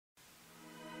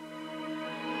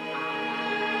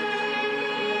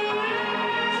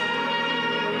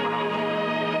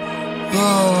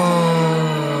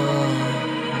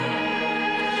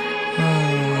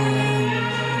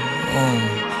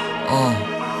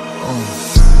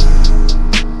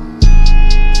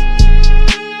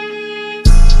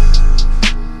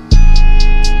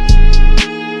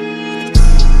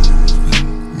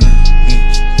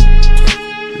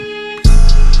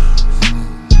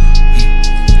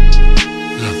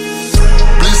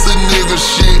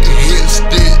Shit, hit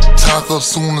stick, taco,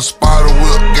 soon the spider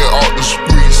whip, get off the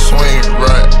street, swing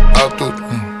right out the.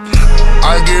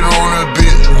 I get on a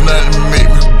bit, nothing make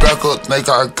me back up, think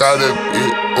I got it.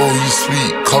 Oh, he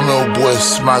sweet, come here, boy,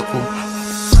 smack him.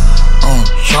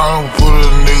 Tryna put a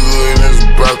nigga in his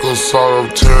back up, sort of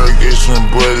interrogation,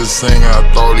 but this thing I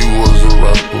thought he was a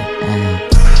rapper.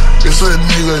 It's a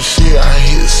nigga shit, I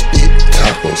hit stick,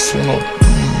 taco, soon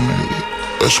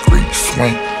a street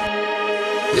swing.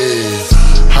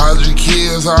 Yeah, how's your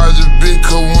kids, how's your bitch,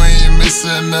 cause we ain't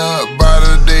missing up. By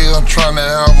the day I'm tryna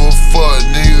have a fuck,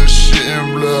 nigga shit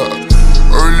and blood.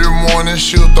 Early morning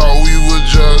shit, thought we was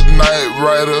just night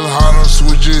riders. How them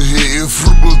switches hit your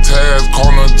frugal tags,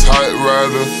 call them tight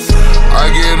rider.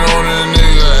 I get on a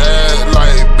nigga ass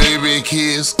like baby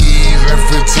kids, skis and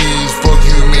fatigues. Fuck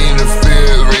you mean the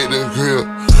feds, rate the grip.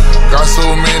 Got so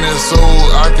many souls,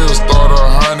 I can start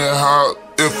 100 house.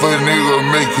 If a nigga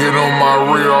make it on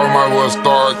my reel, I might well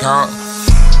start count.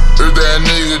 If that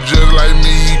nigga just like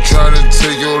me, he tryna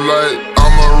take your life,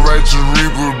 I'm a righteous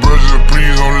reaper, brother,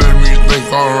 please don't let me think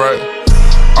I'm right.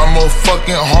 I'm a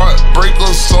fucking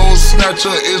heartbreaker, soul snatcher.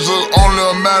 It's just only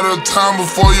a matter of time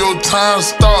before your time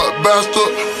start,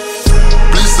 bastard.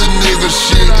 Blitz a nigga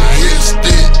shit, hit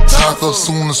stick, taco,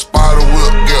 soon the spider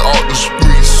whip, get off the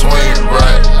street, swing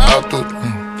right out the.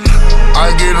 I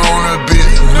get on a bit,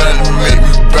 nothing make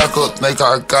me back up, think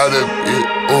I got it.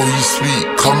 Oh, he sweet,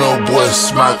 come here, boy,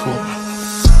 smack him.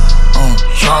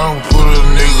 Tryna put a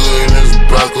nigga in his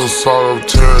back up, sort of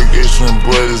interrogation,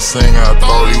 but this thing I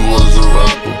thought he was a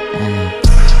rapper.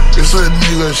 It's a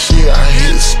nigga shit, I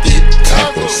hit stick,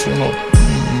 taco, soon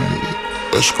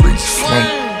a street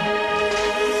swing.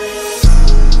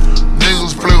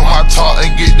 Niggas play with my talk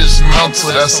and get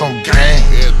dismantled, that's some gang.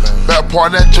 Back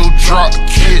part at your truck,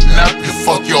 kidnap you,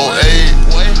 fuck your age.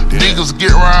 Niggas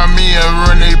get around me and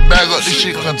run they back up, this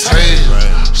shit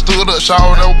contagious. Stood up,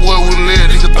 showered, that boy was lit,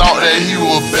 nigga thought that he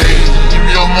was baby. If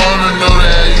your mama know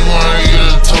that you wanna get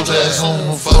a toe tag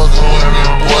on fucking women,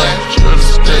 boy, should've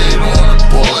stayed on the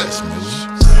boys.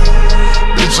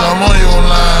 Bitch, I'm on your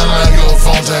line like your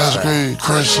phone tag's great.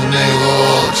 Crush a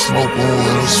nigga up, smoking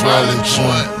with a swallowed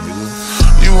joint.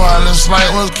 You wildin'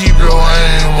 snipers, keep your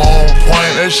aim on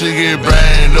point. That shit get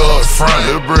banged up front,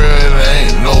 the bread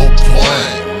ain't no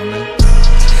point.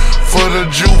 For the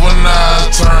juvenile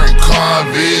turn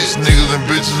convicts, niggas and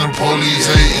bitches and police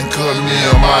hatin' cause me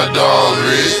and my dog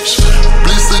rich.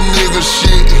 Blitz a nigga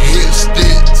shit, hit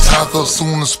stick, taco,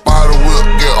 soon the spider whip,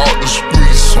 get off the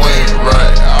street, swing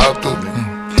right out the.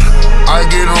 I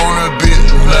get on a bit,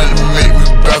 nothing make me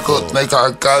back up, think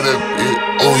I got it.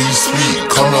 Oh, he sweet,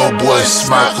 come here, boy,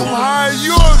 smack him.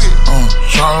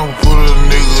 Tryna put a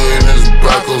nigga in his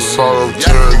back up, sort of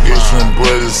interrogation,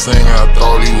 but this thing I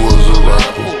thought he was a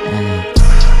rapper.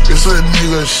 It's a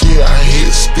nigga shit, I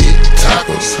hit stick,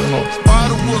 taco, soon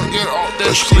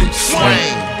a street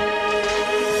swing.